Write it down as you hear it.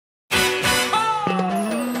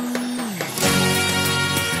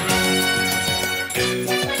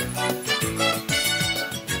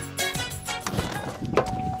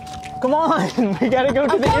Come on, we gotta go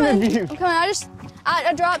to the interview. I'm coming.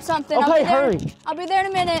 I dropped something. Okay, hurry. I'll be there in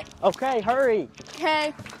a minute. Okay, hurry.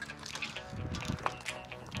 Okay.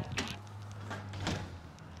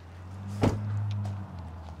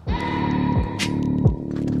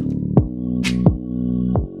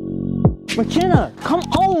 McKenna, come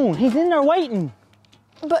on. He's in there waiting.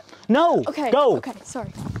 But. No, okay, go. Okay,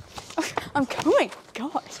 sorry. I'm coming.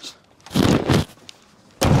 Gosh.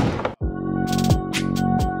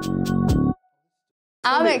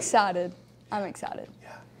 I'm excited. I'm excited.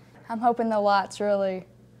 Yeah. I'm hoping the light's really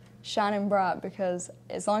shining bright because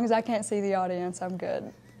as long as I can't see the audience, I'm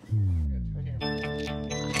good.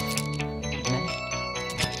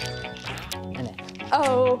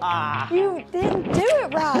 Oh, you didn't do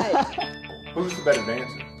it right. Who's the better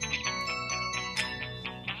dancer?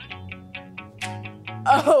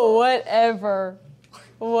 Oh, whatever.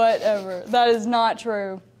 Whatever. That is not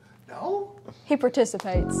true. No? He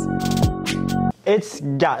participates. It's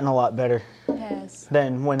gotten a lot better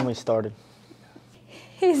than when we started.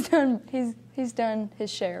 He's done his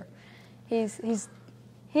share. He's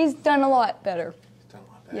done a lot better. He's done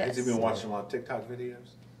a lot better. Yes. Has he been watching a lot of TikTok videos?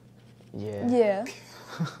 Yeah. Yeah.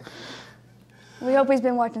 We hope he's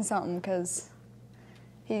been watching something because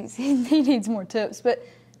he needs more tips. But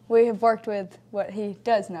we have worked with what he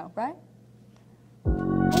does know, right?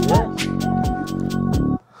 Yeah.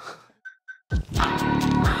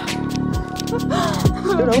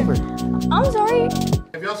 Scoot over. I'm sorry.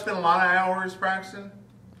 Have y'all spent a lot of hours practicing?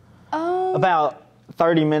 About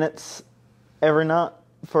 30 minutes every night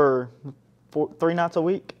for 3 nights a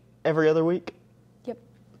week, every other week. Yep.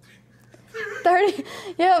 30.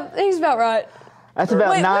 Yeah, he's about right. That's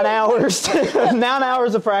about 9 hours. 9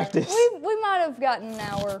 hours of practice. We might have gotten an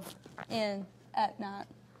hour in at night.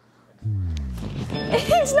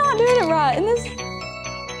 He's not doing it right. And this.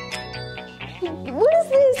 What is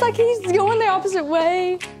this? Like he's going the opposite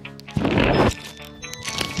way.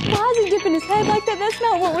 Why is he dipping his head like that? That's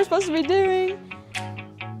not what we're supposed to be doing.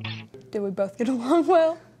 Did we both get along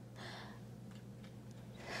well?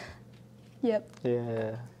 Yep.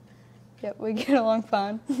 Yeah. Yep, we get along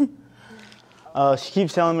fine. She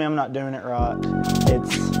keeps telling me I'm not doing it right.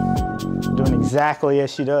 It's doing exactly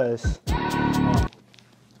as she does.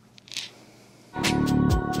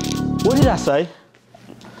 What did I say?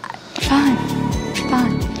 Fine.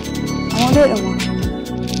 Fine. I won't do it no more.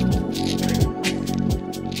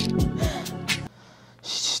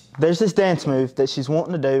 There's this dance move that she's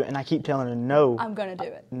wanting to do, and I keep telling her no. I'm gonna do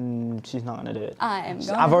it. She's not gonna do it. I am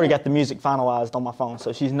going I've already got the music finalized on my phone,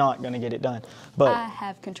 so she's not gonna get it done. But I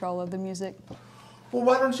have control of the music. Well,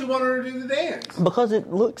 why don't you want her to do the dance? because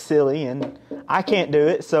it looks silly, and I can't do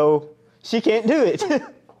it, so she can't do it.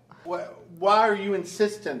 Why are you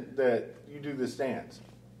insistent that you do this dance?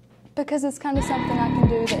 Because it's kind of something I can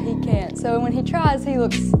do that he can't. So when he tries, he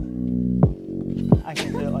looks. I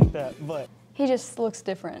can't do it like that, but. He just looks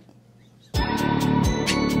different. Stop.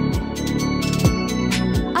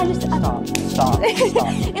 Stop. No,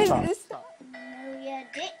 you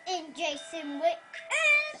didn't, Jason Wick.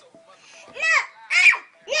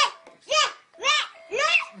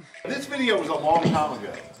 This video was a long time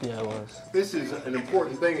ago. Yeah, it was. This is an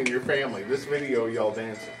important thing in your family, this video of y'all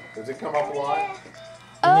dancing. Does it come up a lot?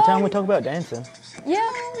 Anytime we talk about dancing. Yeah.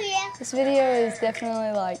 This video is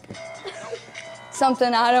definitely like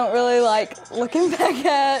something I don't really like looking back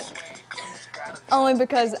at. Only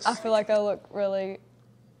because I feel like I look really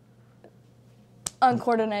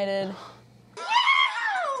uncoordinated.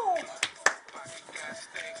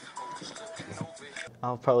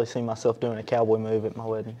 I'll probably see myself doing a cowboy move at my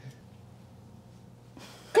wedding.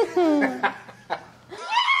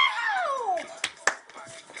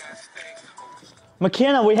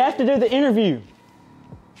 McKenna, we have to do the interview.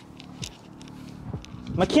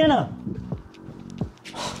 McKenna.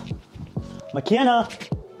 McKenna.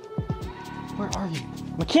 Where are you?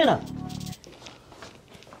 McKenna.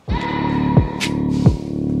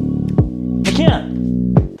 McKenna.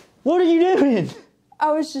 What are you doing?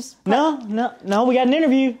 I was just. No, we got an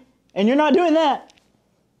interview, and you're not doing that.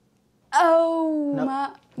 Oh, Nope.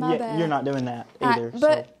 my bad. You're not doing that either.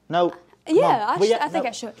 But so. No. yeah, I think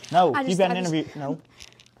I should. No, you've got an interview. No.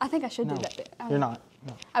 I think I should do that bit. You're not.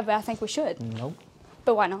 No. But I think we should. Nope.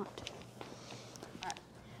 But why not?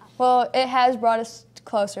 Well, it has brought us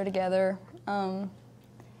closer together.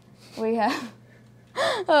 We have.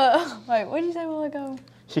 Wait, what did you say a while ago?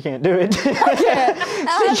 She can't do it. She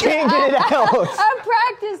can't get it out. I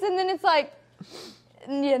practiced, and then it's like,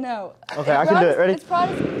 you know. Okay, I can do it. Ready? It's brought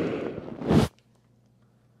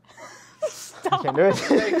us. I can't do it.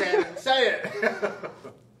 Say it, Kannon, say it.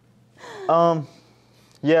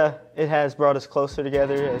 Yeah, it has brought us closer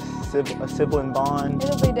together as a sibling bond.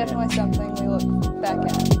 It'll be definitely something we look back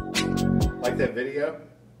at. Like that video?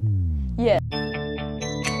 Yeah.